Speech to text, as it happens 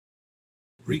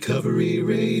Recovery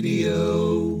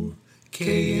Radio,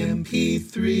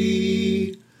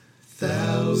 KMP3,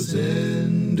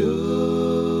 1000 Oaks.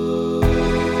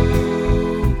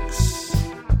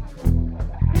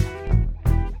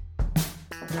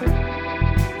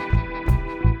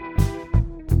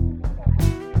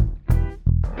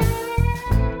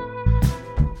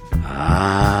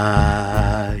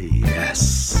 Ah,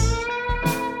 yes.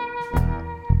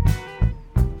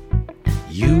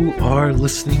 You are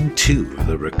listening to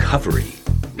the Recovery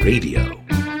Radio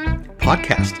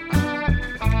podcast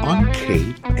on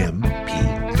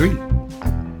KMP3.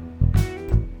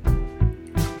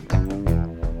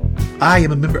 I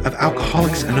am a member of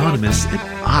Alcoholics Anonymous, and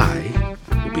I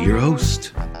will be your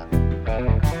host.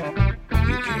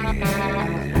 You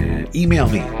can email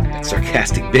me at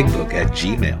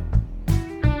sarcasticbigbook@gmail.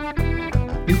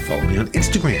 You can follow me on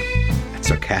Instagram at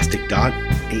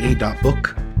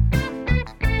sarcastic.aa.book.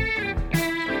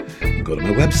 Go to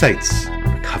my websites,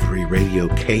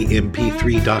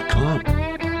 recoveryradiokmp3.com.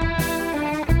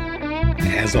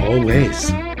 As always,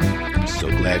 I'm so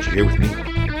glad you're here with me.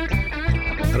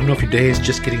 I don't know if your day is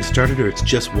just getting started, or it's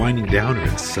just winding down, or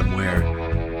it's somewhere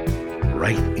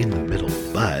right in the middle,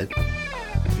 but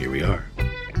here we are,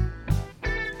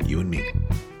 you and me.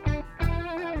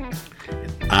 And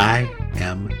I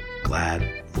am glad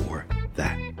for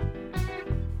that.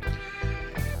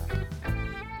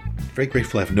 Very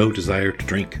grateful I have no desire to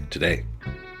drink today.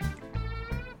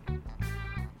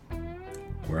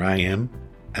 Where I am,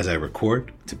 as I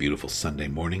record, it's a beautiful Sunday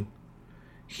morning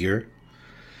here.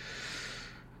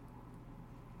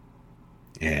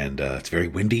 And it's very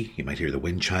windy. You might hear the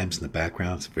wind chimes in the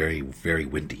background. It's very, very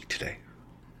windy today.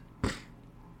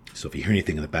 So if you hear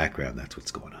anything in the background, that's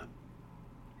what's going on.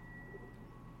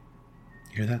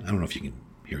 Hear that? I don't know if you can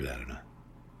hear that or not.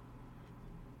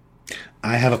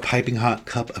 I have a piping hot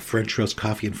cup of French roast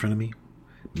coffee in front of me,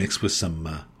 mixed with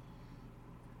some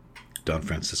Don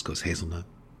Francisco's hazelnut.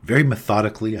 Very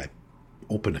methodically, I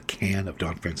open a can of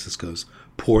Don Francisco's,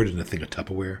 pour it in a thing of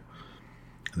Tupperware,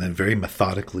 and then very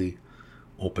methodically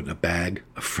open a bag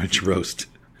of French roast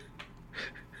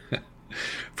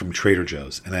from Trader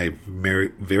Joe's. And I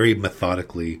very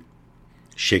methodically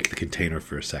shake the container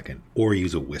for a second, or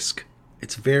use a whisk. I'm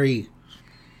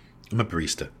a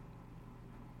barista.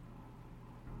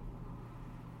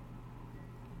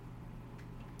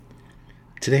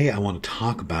 Today I want to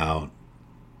talk about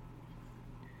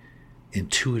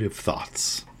intuitive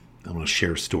thoughts. I want to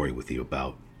share a story with you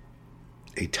about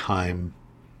a time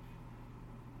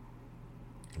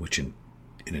in which an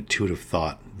intuitive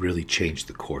thought really changed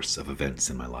the course of events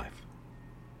in my life.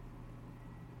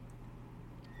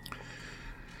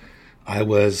 I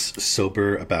was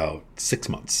sober about 6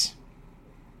 months.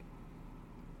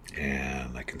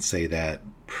 And I can say that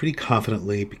pretty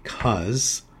confidently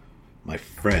because my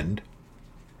friend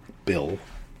Bill,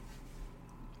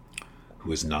 who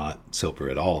was not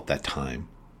sober at all at that time,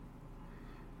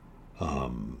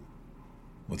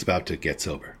 was about to get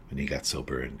sober. And he got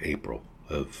sober in April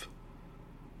of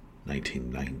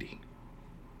 1990.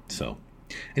 So,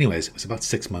 anyways, it was about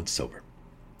 6 months sober.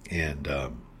 And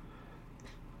I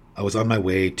was on my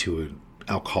way to an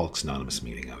Alcoholics Anonymous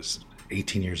meeting. I was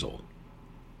 18 years old.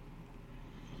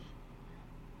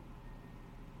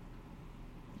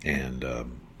 And I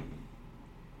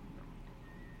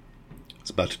was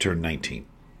about to turn 19.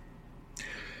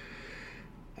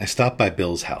 I stopped by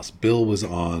Bill's house. Bill was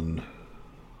on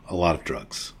a lot of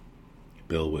drugs.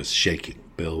 Bill was shaking.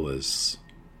 Bill was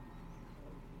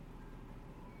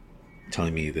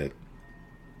telling me that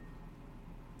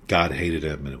God hated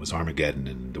him and it was Armageddon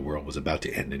and the world was about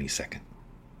to end any second.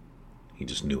 He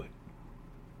just knew it.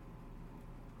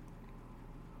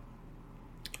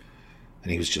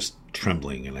 And he was just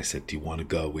trembling, and I said, "Do you want to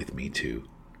go with me to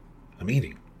a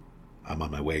meeting? I'm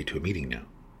on my way to a meeting now."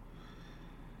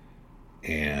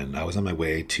 And I was on my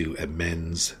way to a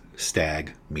men's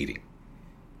stag meeting.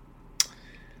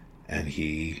 And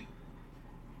he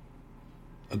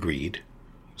agreed.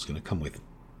 He was going to come with me.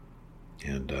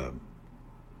 And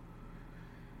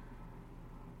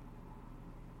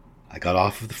I got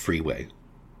off of the freeway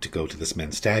to go to this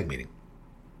men's stag meeting.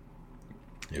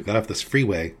 I got off this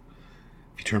freeway.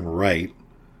 If you turn right,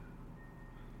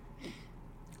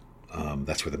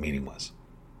 that's where the meeting was.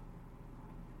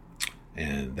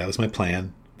 And that was my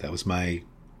plan. That was what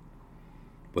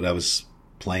I was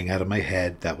playing out of my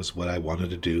head. That was what I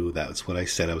wanted to do. That was what I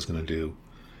said I was going to do.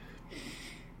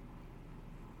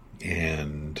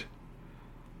 And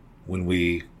when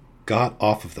we got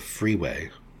off of the freeway,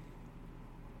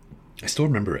 I still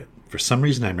remember it. For some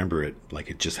reason, I remember it like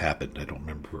it just happened. I don't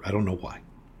know why.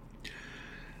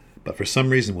 But for some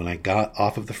reason, when I got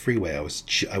off of the freeway, I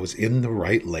was in the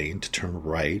right lane to turn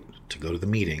right to go to the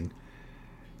meeting,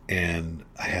 and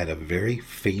I had a very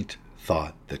faint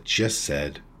thought that just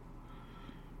said,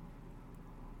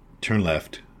 turn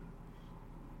left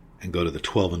and go to the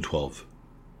 12 and 12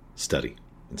 study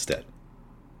instead.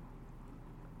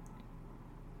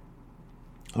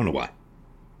 I don't know why.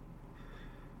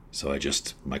 So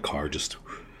my car just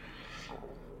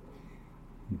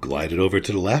glided over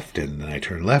to the left, and then I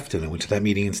turned left, and I went to that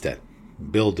meeting instead.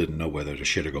 Bill didn't know whether to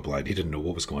shit or go blind. He didn't know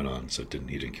what was going on, so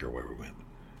he didn't care where we went.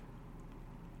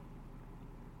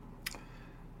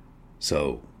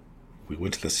 So we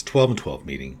went to this 12 and 12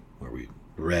 meeting where we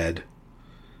read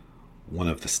one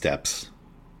of the steps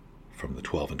from the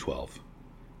 12 and 12.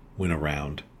 Went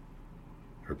around.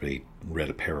 Everybody read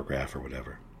a paragraph or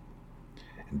whatever.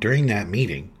 And during that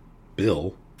meeting,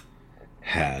 Bill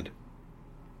had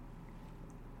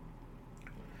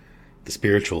the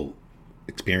spiritual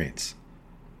experience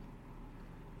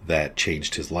that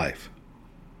changed his life,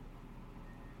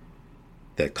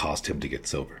 that caused him to get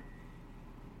sober.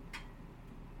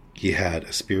 He had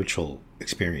a spiritual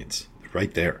experience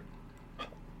right there,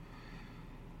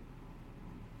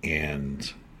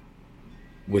 and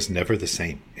was never the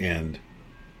same. And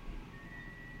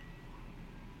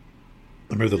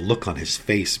I remember the look on his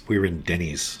face. We were in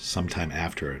Denny's sometime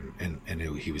after, and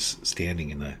he was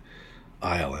standing in the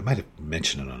aisle. I might have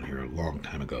mentioned it on here a long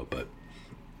time ago, but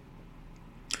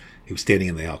he was standing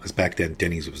in the aisle because back then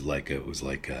Denny's was like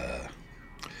I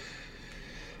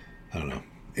don't know.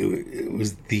 It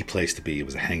was the place to be. It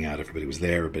was a hangout. Everybody was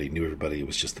there. Everybody knew everybody. It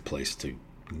was just the place to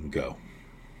go.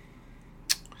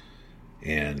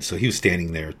 And so he was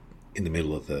standing there in the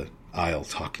middle of the aisle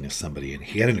talking to somebody, and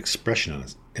he had an expression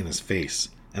in his face.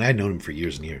 And I had known him for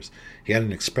years and years. He had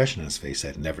an expression on his face I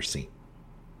had never seen.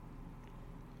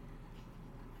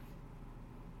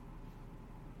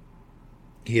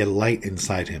 He had a light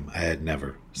inside him I had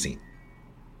never seen.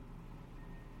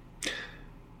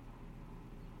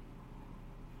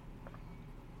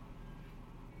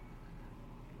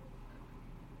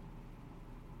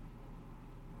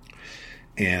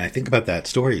 And I think about that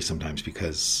story sometimes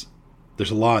because there's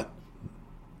a lot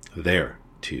there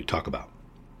to talk about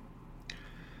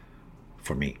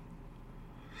for me.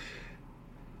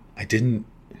 I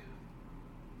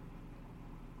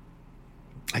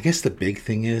guess the big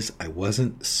thing is I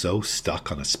wasn't so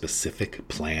stuck on a specific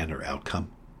plan or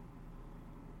outcome.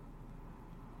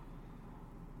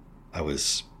 I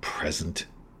was present.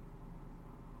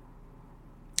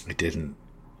 I didn't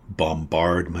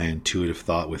bombard my intuitive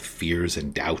thought with fears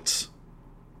and doubts.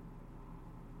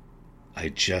 I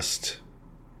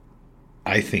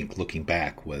think looking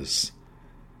back, was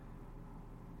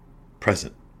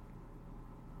present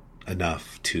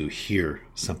enough to hear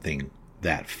something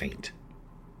that faint.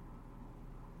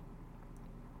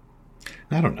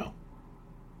 I don't know.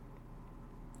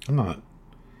 I'm not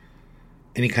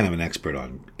any kind of an expert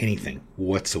on anything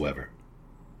whatsoever.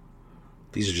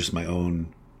 These are just my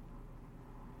own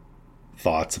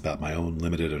thoughts about my own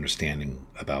limited understanding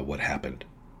about what happened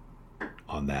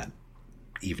on that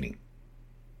evening.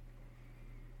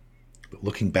 But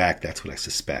looking back, that's what I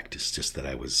suspect. It's just that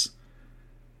I was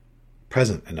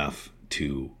present enough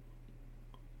to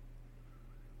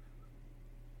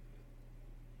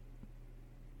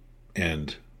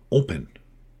and open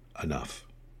enough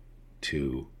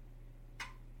to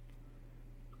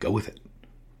go with it.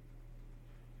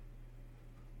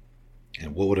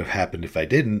 And what would have happened if I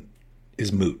didn't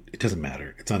is moot. It doesn't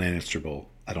matter. It's unanswerable.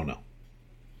 I don't know.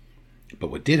 But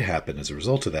what did happen as a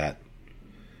result of that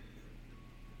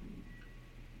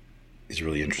is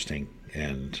really interesting.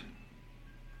 And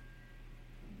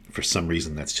for some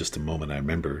reason, that's just a moment I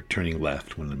remember turning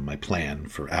left when my plan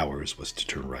for hours was to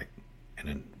turn right. And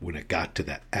then when it got to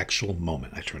that actual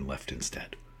moment, I turned left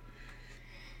instead.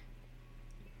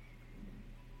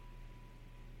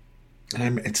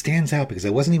 And it stands out because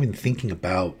I wasn't even thinking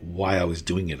about why I was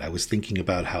doing it. I was thinking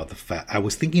about how I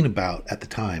was thinking about at the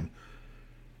time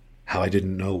how I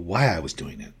didn't know why I was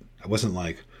doing it. I wasn't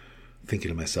like thinking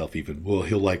to myself even, well,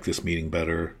 he'll like this meeting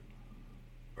better,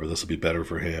 or this will be better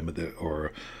for him,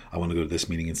 or I want to go to this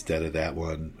meeting instead of that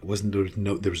one.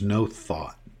 There was no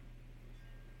thought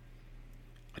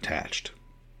attached.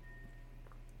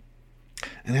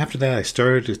 And after that, I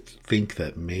started to think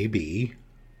that maybe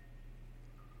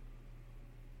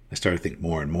I started to think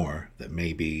more and more that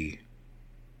maybe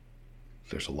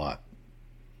there's a lot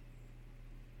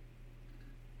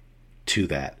to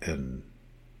that and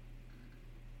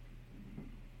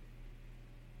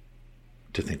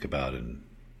to think about, and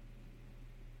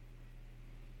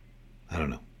I don't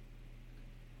know.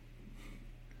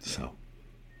 So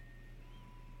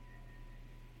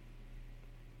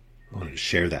wanted to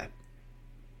share that.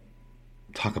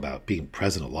 Talk about being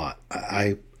present a lot.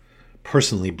 I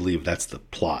personally believe that's the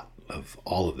plot of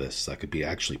all of this. I could be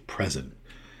actually present.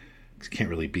 You can't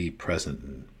really be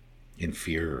present in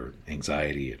fear or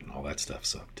anxiety and all that stuff.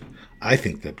 So I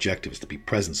think the objective is to be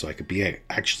present so I could be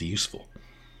actually useful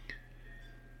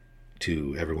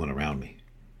to everyone around me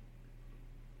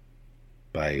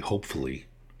by hopefully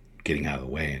getting out of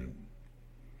the way and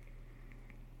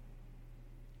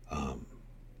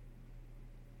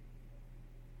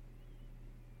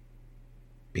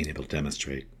being able to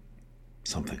demonstrate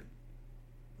something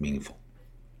meaningful.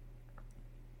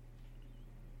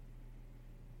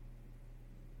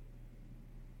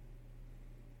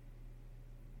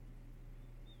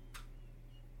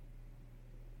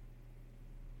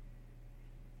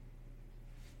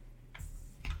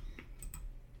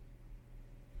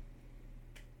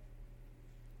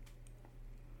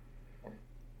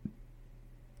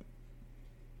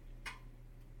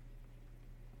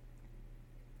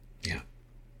 Yeah.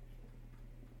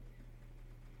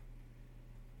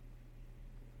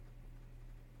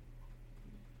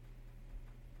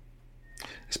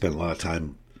 I spent a lot of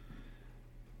time,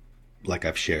 like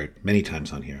I've shared many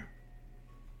times on here,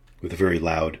 with a very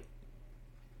loud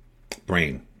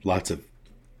brain, lots of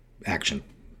action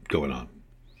going on.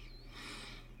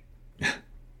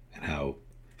 And how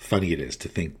funny it is to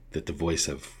think that the voice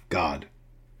of God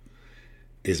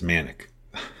is manic,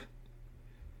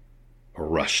 or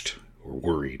rushed, or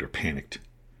worried, or panicked.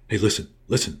 Hey, listen.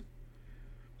 Listen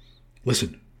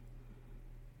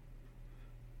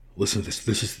to this.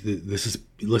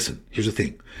 Listen. Here's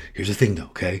the thing though,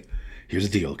 okay? Here's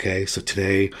the deal, okay? So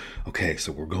today, okay,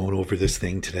 so we're going over this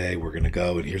thing today. We're going to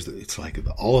go, and it's like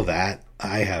all of that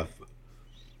I have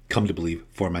come to believe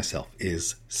for myself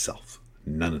is self.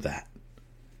 None of that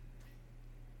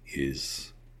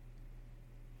is...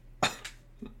 I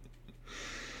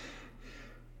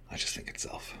just think it's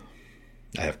self.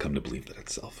 I have come to believe that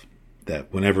it's self.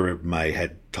 That whenever my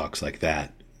head talks like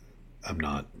that, I'm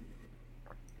not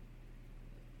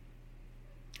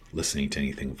listening to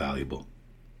anything valuable.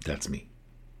 That's me.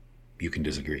 You can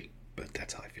disagree, but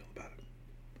that's how I feel about it.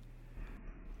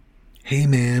 Hey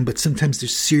man, but sometimes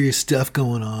there's serious stuff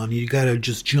going on. You gotta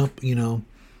just jump,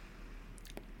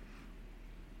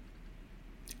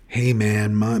 Hey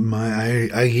man,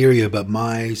 I hear you, but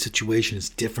my situation is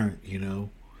different,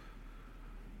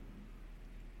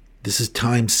 This is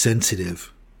time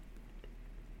sensitive.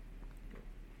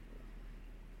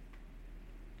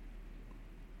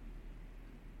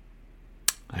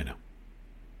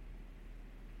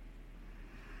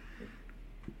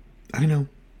 I know.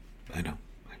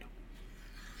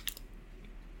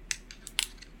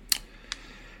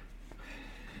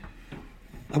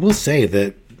 I will say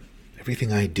that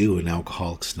everything I do in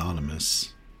Alcoholics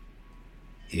Anonymous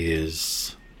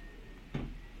is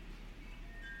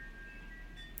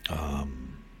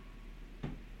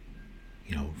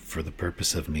for the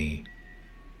purpose of me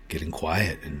getting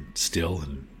quiet and still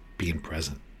and being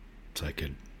present so I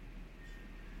could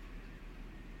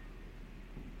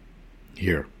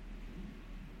hear.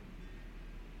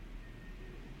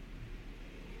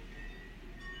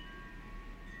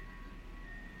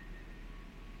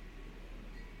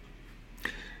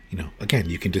 Again,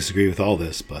 you can disagree with all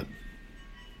this, but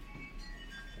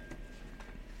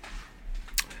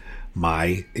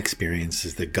my experience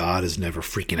is that God is never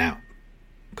freaking out.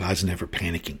 God's never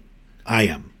panicking. I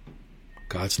am.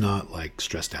 God's not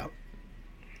stressed out.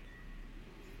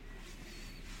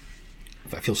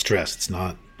 If I feel stressed, it's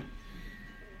not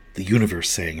the universe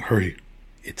saying, hurry,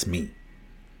 it's me.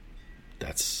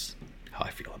 That's how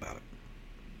I feel about it.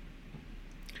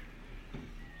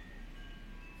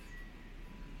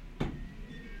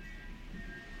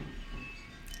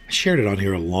 I shared it on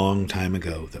here a long time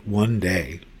ago that one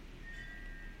day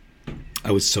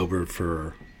I was sober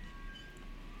for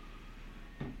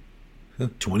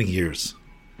 20 years.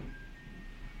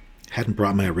 Hadn't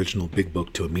brought my original big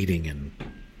book to a meeting, and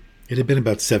it had been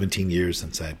about 17 years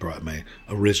since I had brought my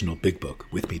original big book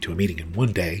with me to a meeting. And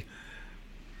one day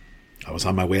I was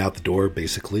on my way out the door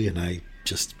basically, and I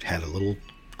just had a little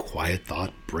quiet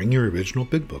thought, bring your original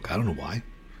big book. I don't know why.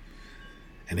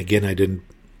 And again,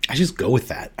 I just go with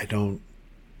that. I don't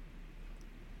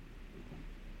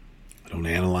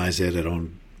analyze it. I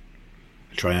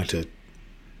try not to.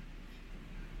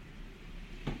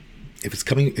 If it's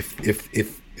coming,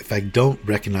 if I don't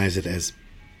recognize it as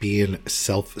being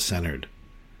self-centered,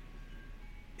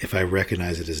 if I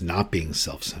recognize it as not being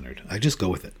self-centered, I just go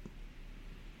with it.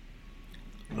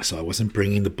 So I wasn't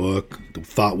bringing the book. The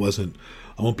thought wasn't,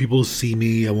 I want people to see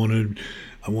me. The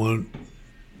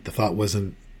thought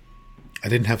wasn't, I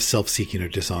didn't have self-seeking or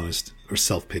dishonest or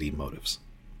self-pity motives.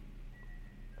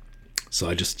 So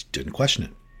I just didn't question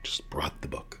it. Just brought the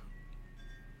book.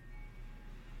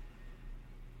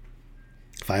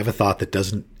 If I have a thought that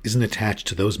isn't attached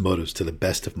to those motives to the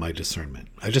best of my discernment,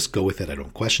 I just go with it. I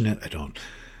don't question it. I don't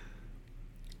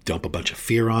dump a bunch of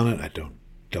fear on it. I don't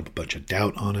dump a bunch of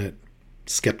doubt on it.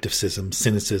 Skepticism,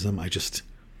 cynicism.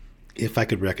 If I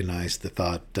could recognize the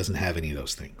thought doesn't have any of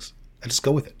those things, I just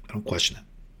go with it. I don't question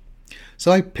it.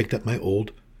 So I picked up my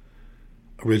old,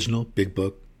 original big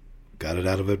book, got it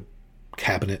out of a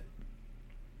cabinet,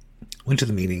 went to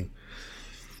the meeting.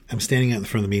 I'm standing out in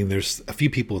front of the meeting. There's a few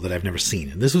people that I've never seen.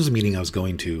 And this was a meeting I was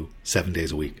going to 7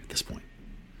 days a week at this point.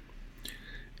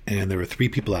 And there were 3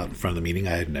 people out in front of the meeting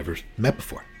I had never met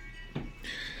before. And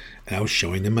I was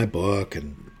showing them my book,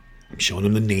 and I'm showing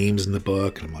them the names in the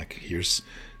book. And I'm like, here's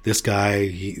this guy.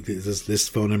 This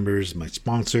phone number is my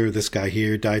sponsor. This guy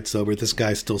here died sober. This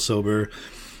guy's still sober.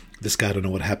 This guy, I don't know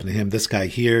what happened to him. This guy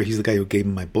here, he's the guy who gave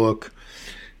me my book.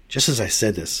 Just as I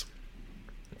said this,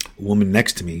 a woman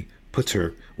next to me puts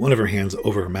one of her hands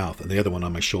over her mouth and the other one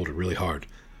on my shoulder really hard,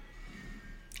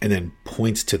 and then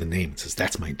points to the name and says,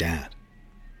 "That's my dad.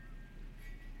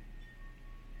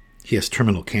 He has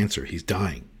terminal cancer. He's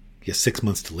dying. He has 6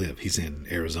 months to live. He's in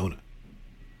Arizona.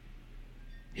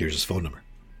 Here's his phone number."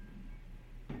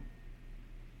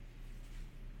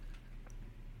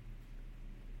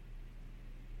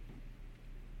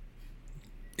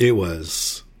 It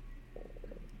was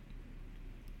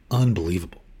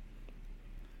unbelievable.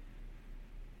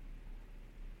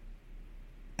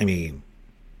 I mean,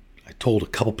 I told a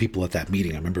couple people at that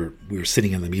meeting. I remember we were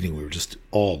sitting in the meeting. We were just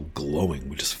all glowing.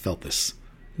 We just felt this.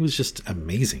 It was just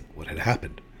amazing what had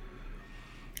happened.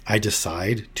 I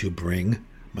decide to bring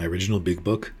my original big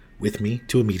book with me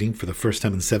to a meeting for the first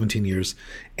time in 17 years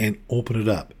and open it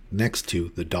up next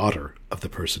to the daughter of the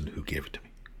person who gave it to me.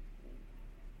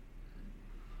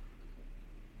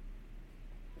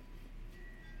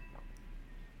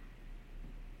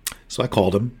 So I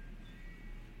called him.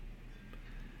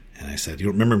 And I said, "You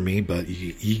don't remember me, but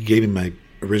you gave me my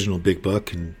original big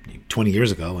book 20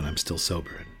 years ago, and I'm still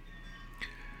sober." And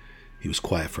he was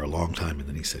quiet for a long time, and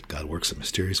then he said, "God works in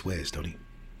mysterious ways, don't he?"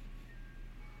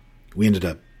 We ended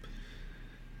up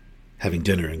having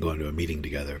dinner and going to a meeting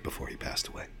together before he passed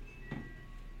away.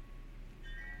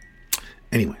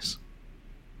 Anyways,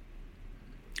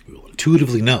 we will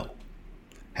intuitively know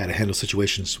how to handle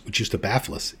situations which used to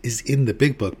baffle us is in the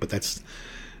big book, but that's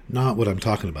not what I'm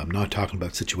talking about. I'm not talking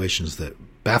about situations that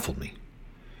baffled me.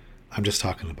 I'm just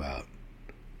talking about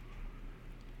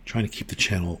trying to keep the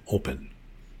channel open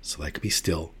so that I could be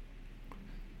still,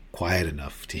 quiet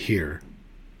enough to hear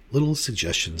little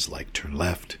suggestions like turn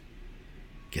left,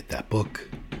 get that book,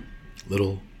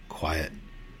 little, quiet,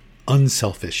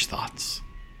 unselfish thoughts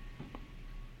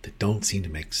that don't seem to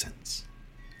make sense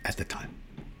at the time.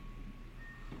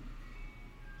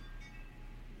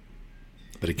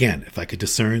 But again, if I could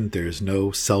discern there's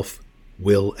no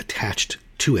self-will attached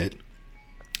to it,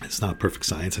 it's not perfect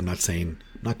science. I'm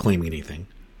not claiming anything.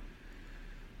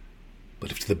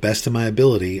 But if to the best of my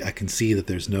ability, I can see that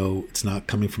it's not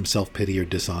coming from self-pity or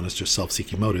dishonest or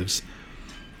self-seeking motives,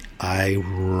 I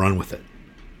run with it.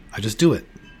 I just do it.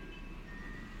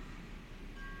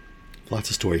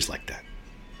 Lots of stories like that.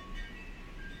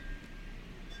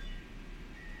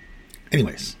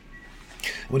 Anyways,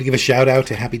 I want to give a shout out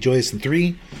to Happy Joyous and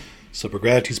 3, Sober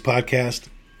Gratitudes Podcast,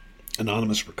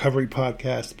 Anonymous Recovery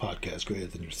Podcast, Podcast Greater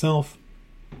Than Yourself,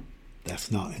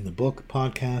 That's Not in the Book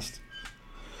Podcast.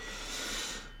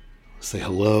 Say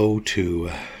hello to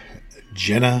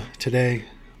Jenna today,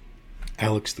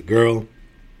 Alex the girl,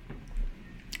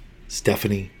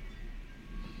 Stephanie,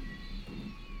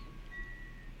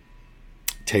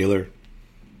 Taylor.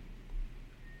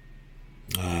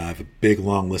 I have a big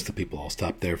long list of people. I'll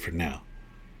stop there for now.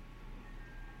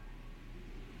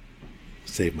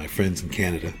 Save my friends in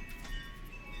Canada.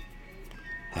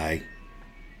 Hi.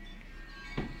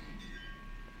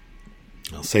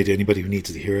 I'll say to anybody who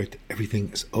needs to hear it, everything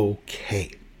is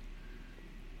okay.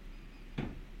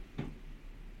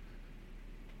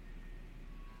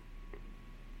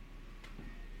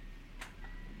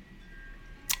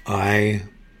 I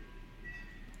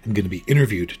am going to be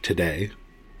interviewed today,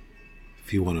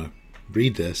 if you want to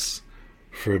read this,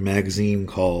 for a magazine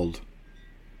called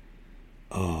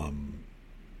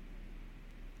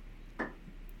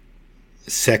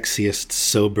Sexiest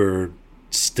Sober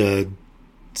Stud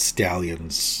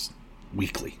Stallions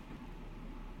Weekly.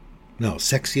 No,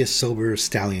 Sexiest Sober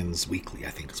Stallions Weekly, I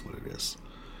think is what it is.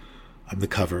 I'm the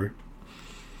cover.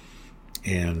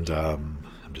 And I'm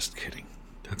just kidding.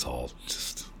 That's all.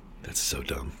 That's so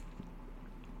dumb.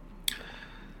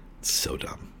 It's so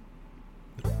dumb.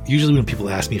 Usually when people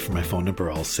ask me for my phone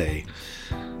number, I'll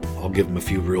give them a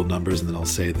few real numbers, and then I'll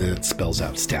say that it spells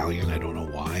out Stallion. I don't know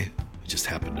why. It just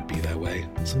happened to be that way.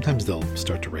 Sometimes they'll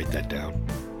start to write that down.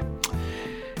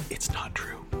 It's not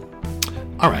true.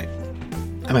 All right.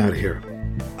 I'm out of here.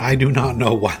 I do not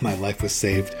know why my life was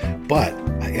saved, but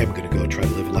I am going to go try to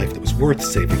live a life that was worth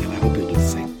saving, and I hope you'll do the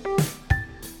same.